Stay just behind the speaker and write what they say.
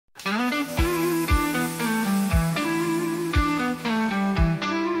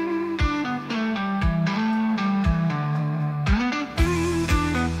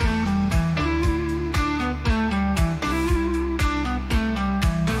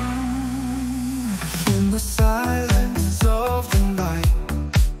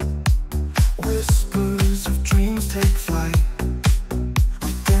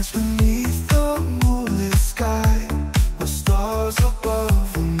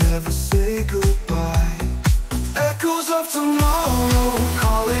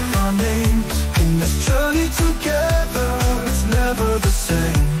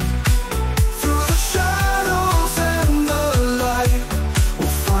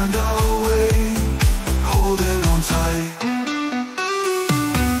find our way, holding on tight.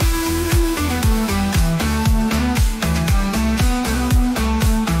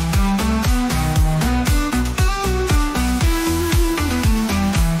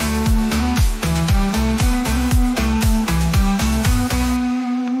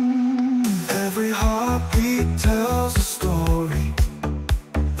 Every heartbeat tells a story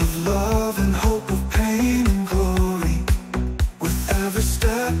of love and hope, of pain and glory. With every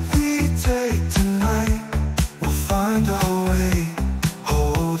step we take tonight, we'll find our way,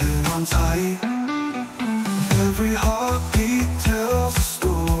 holding on tight. Every heartbeat tells a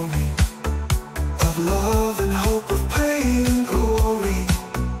story of love and hope, of pain and glory.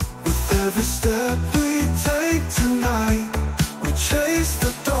 With every step we take tonight, we chase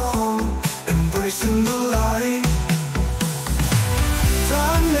the dawn, embracing the light.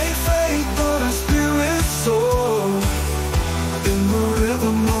 Time may fade, but our spirits soar. In the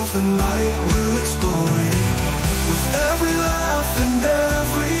rhythm of the night, we'll explore it. With every laugh and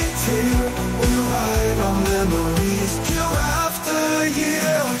every tear, we write our memories year after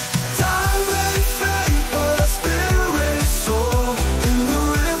year. Time may fade, but our spirits soar. In the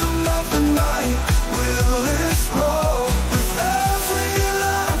rhythm of the night, we'll explore. With every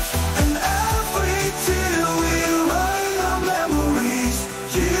laugh and every tear, we write our memories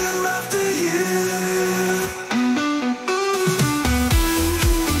year after year.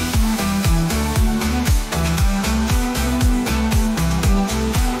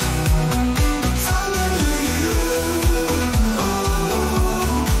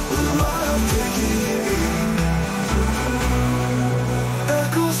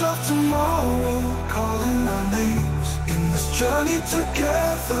 Echoes of tomorrow calling our names. In this journey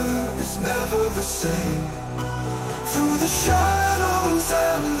together is never the same. Through the shadows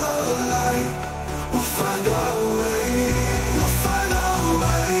and the light, we'll find our way, we'll find our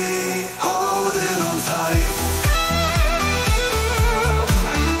way, holding on tight.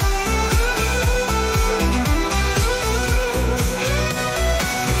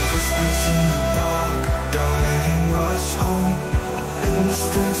 Footsteps in the dark, guiding us home. In the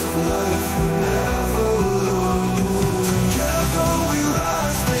strength of life, we never alone. Together we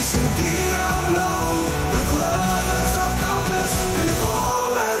rise, facing the unknown.